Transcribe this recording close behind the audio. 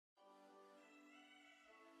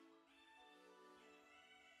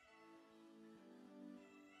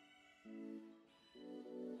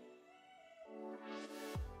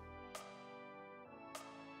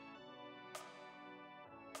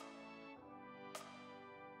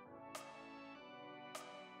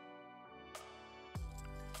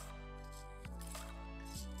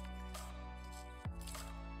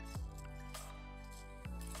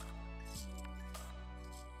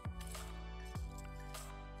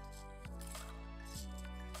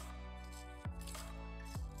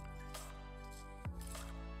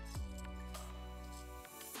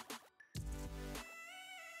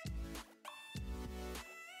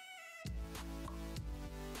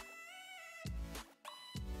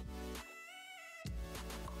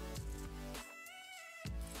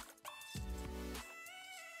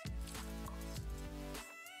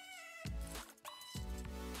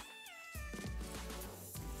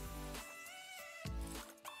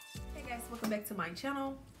guys, welcome back to my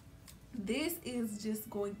channel. This is just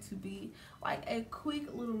going to be like a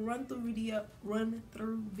quick little run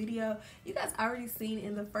through video. You guys already seen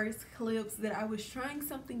in the first clips that I was trying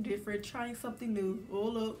something different, trying something new. Oh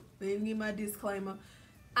look, let me get my disclaimer.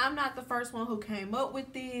 I'm not the first one who came up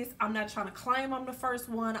with this. I'm not trying to claim I'm the first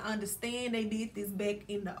one. I understand they did this back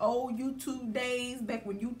in the old YouTube days, back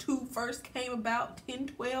when YouTube first came about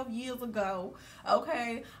 10-12 years ago.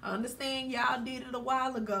 Okay, I understand y'all did it a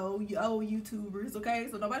while ago, you old YouTubers. Okay,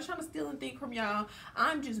 so nobody's trying to steal anything from y'all.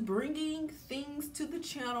 I'm just bringing things to the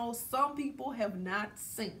channel some people have not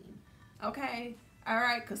seen. Okay, all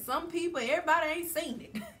right, because some people, everybody ain't seen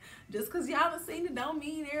it. Just because y'all haven't seen it don't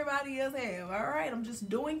mean everybody else have. All right, I'm just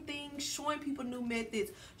doing things, showing people new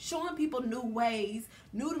methods, showing people new ways.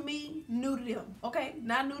 New to me, new to them. Okay,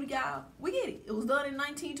 not new to y'all. We get it. It was done in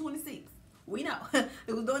 1926. We know.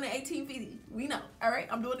 It was done in 1850. We know. All right,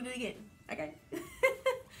 I'm doing it again. Okay.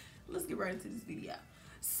 Let's get right into this video.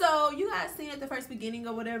 So you guys seen at the first beginning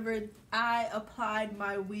or whatever, I applied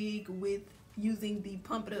my wig with using the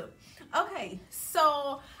Pump It Up. Okay,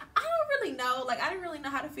 so I don't really know, like I didn't really know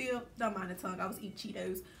how to feel. Don't mind the tongue, I was eating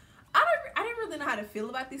Cheetos. I didn't really know how to feel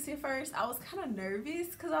about this at first. I was kind of nervous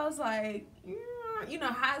because I was like, you know,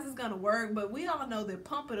 how is this gonna work? But we all know that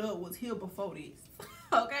Pump It Up was here before this.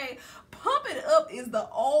 Okay, Pump It Up is the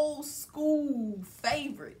old school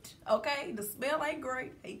favorite. Okay, the smell ain't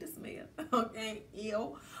great, hate the smell. Okay,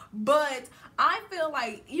 ew. But I feel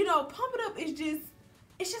like, you know, Pump It Up is just,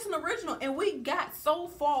 it's just an original, and we got so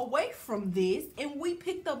far away from this and we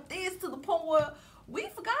picked up this to the point where we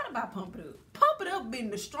forgot about Pump It Up. Pump It Up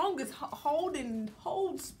been the strongest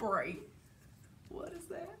hold spray. What is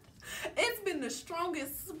that? It's been the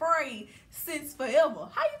strongest spray since forever.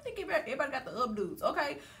 How you think everybody got the updos?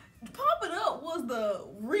 Okay, Pump It Up was the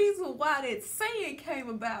reason why that saying came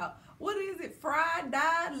about. What is it? Fried,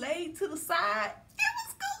 dyed, laid to the side. It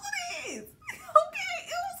was because of this. Okay,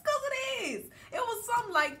 it was because of this. It was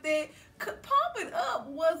something like that. Pump It Up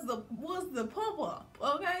was the pump up.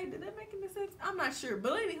 Okay, did that make any sense? I'm not sure,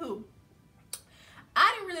 but anywho,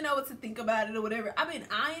 I didn't really know what to think about it or whatever. I've been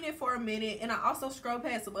eyeing it for a minute, and I also scrolled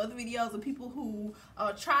past some other videos of people who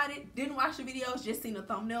tried it, didn't watch the videos, just seen the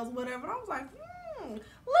thumbnails or whatever. And I was like, let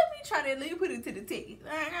me try that. Let me put it to the test.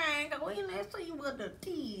 Let's see what the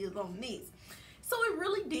tea is on this. So it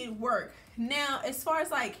really did work. Now, as far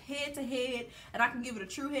as like head to head, and I can give it a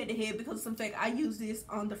true head to head because in fact I use this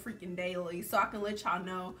on the freaking daily, so I can let y'all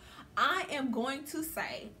know. I am going to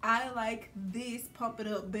say I like this Pump It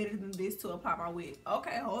Up better than this to apply my wig.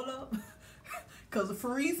 Okay, hold up. Because the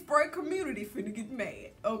free spray community finna get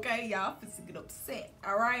mad. Okay, y'all finna get upset.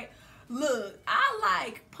 Alright. Look, I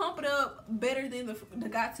like Pump It Up better than the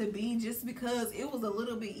Got To Be just because it was a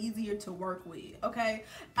little bit easier to work with, okay?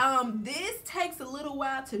 This takes a little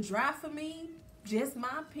while to dry for me, just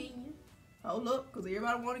my opinion. Hold up, because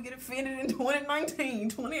everybody want to get offended in 2019,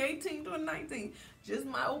 2018, 2019. Just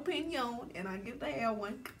my opinion, and I get to have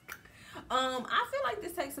one. I feel like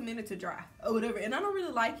this takes a minute to dry or whatever, and I don't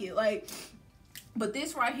really like it. Like, but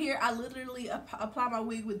this right here, I literally apply my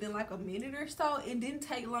wig within like a minute or so. It didn't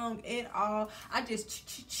take long at all. I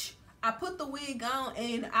just I put the wig on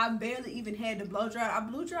and I barely even had to blow dry. I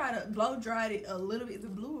blow dried it a little bit. Is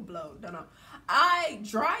it blue or blow? Don't know. I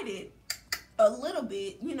dried it a little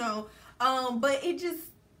bit, you know, but it just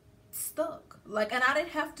stuck. Like, and I didn't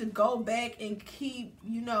have to go back and keep,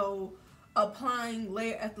 you know, applying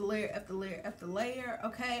layer after layer after layer after layer.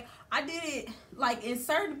 Okay, I did it like in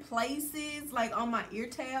certain places, like on my ear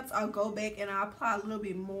tabs I'll go back and I apply a little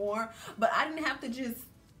bit more, but I didn't have to just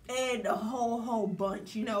add a whole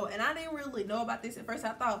bunch, you know. And I didn't really know about this at first.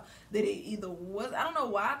 I thought that it either was, I don't know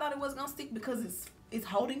why I thought it was gonna stick, because it's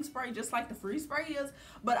holding spray just like the free spray is,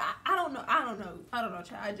 but I don't know,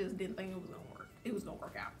 child. I just didn't think it was gonna work. It was gonna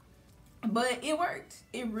work out. But it worked.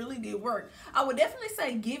 It really did work. I would definitely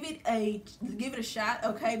say give it a shot,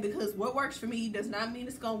 okay? Because what works for me does not mean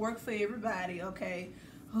it's gonna work for everybody, okay?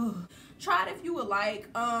 Try it if you would like.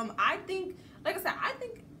 I think, like I said, I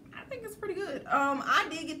think it's pretty good. I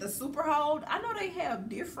did get the super hold. I know they have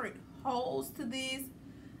different holds to this.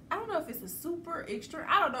 I don't know if it's a super extra.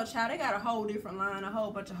 I don't know, child. They got a whole different line, a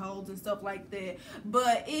whole bunch of holds and stuff like that.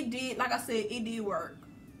 But it did, like I said, it did work.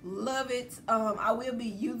 Love it. I will be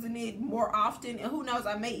using it more often, and who knows,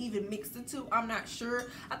 I may even mix the two. I'm not sure.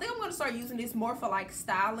 I think I'm going to start using this more for like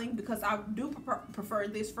styling, because I do prefer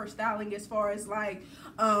this for styling, as far as like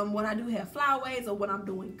when I do have flyaways or when I'm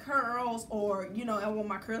doing curls, or you know, I want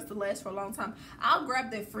my curls to last for a long time. I'll grab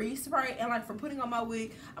that free spray, and like for putting on my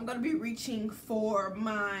wig, I'm going to be reaching for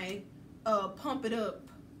my Pump It Up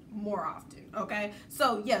more often. Okay,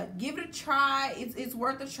 so yeah, give it a try. It's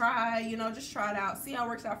worth a try. You know, just try it out, see how it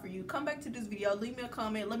works out for you. Come back to this video, leave me a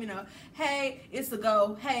comment, let me know, hey, it's a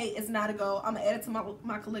go, hey, it's not a go. I'm gonna add it to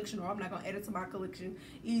my collection, or I'm not gonna add it to my collection.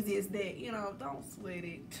 Easy as that. You know, don't sweat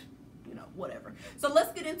it, you know, whatever. So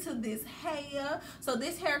let's get into this hair. So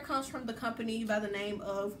this hair comes from the company by the name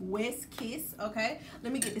of WKWIG. Okay,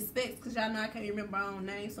 let me get the specs because y'all know I can't remember my own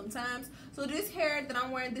name sometimes. So this hair that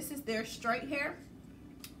I'm wearing, this is their straight hair.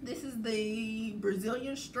 This is the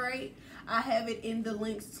Brazilian straight. I have it in the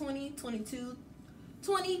links 20, 22,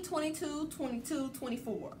 20, 22, 22,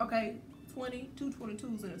 24. Okay, 22,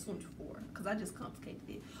 22s and a 24, because I just complicated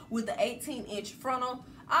it with the 18-inch frontal.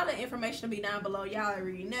 All the information will be down below. Y'all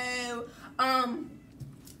already know.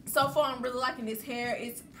 So far I'm really liking this hair.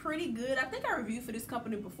 It's pretty good. I think I reviewed for this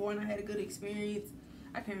company before and I had a good experience.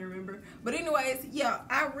 I can't remember, but anyways, yeah,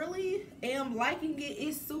 I really am liking it.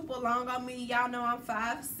 It's super long on me. Y'all know I'm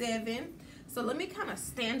 5'7", so let me kind of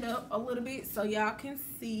stand up a little bit so y'all can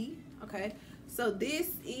see. Okay, so this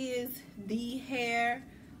is the hair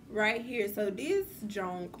right here. So this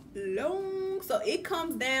junk long, so it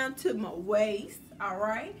comes down to my waist. All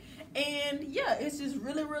right, and yeah, it's just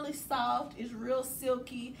really soft. It's real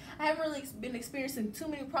silky. I haven't really been experiencing too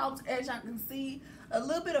many problems, as y'all can see. A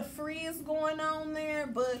little bit of frizz going on there,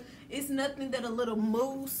 but it's nothing that a little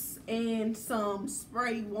mousse and some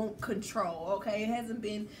spray won't control. Okay, it hasn't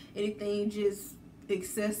been anything just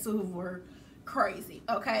excessive or crazy.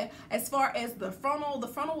 Okay, as far as the frontal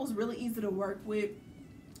was really easy to work with.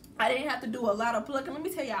 I didn't have to do a lot of plucking. Let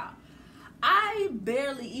me tell y'all, I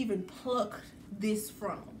barely even plucked this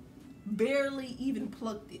frontal. Barely even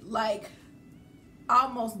plucked it. Like,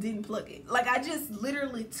 almost didn't pluck it. Like, I just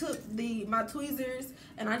literally took my tweezers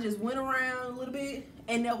and I just went around a little bit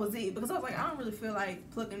and that was it, because I was like, I don't really feel like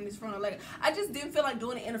plucking this frontal. Like, I just didn't feel like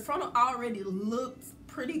doing it, and the frontal already looked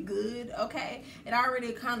pretty good. Okay, it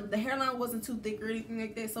already kind of, the hairline wasn't too thick or anything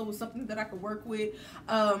like that, so it was something that I could work with.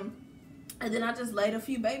 And then I just laid a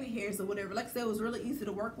few baby hairs or whatever. Like I said, it was really easy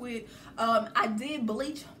to work with. I did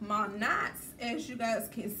bleach my knots. As you guys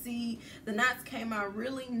can see, the knots came out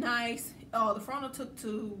really nice. The frontal took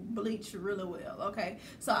to bleach really well. Okay,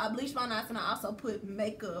 so I bleached my knots and I also put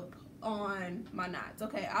makeup on my knots.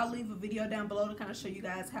 Okay, I'll leave a video down below to kind of show you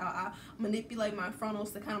guys how I manipulate my frontals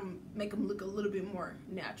to kind of make them look a little bit more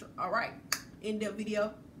natural. All right, in-depth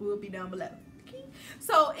video will be down below.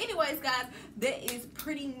 So anyways, guys, that is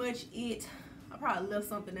pretty much it. I probably left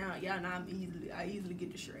something out. Y'all know I easily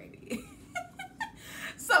get distracted.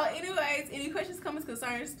 So anyways, any questions, comments,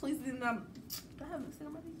 concerns, please leave them down. Do I have lipstick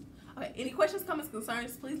on my face? Okay, any questions, comments,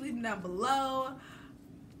 concerns, please leave them down below.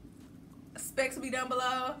 Specs will be down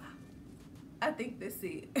below. I think that's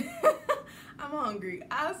it. I'm hungry.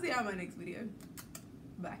 I'll see y'all in my next video.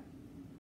 Bye.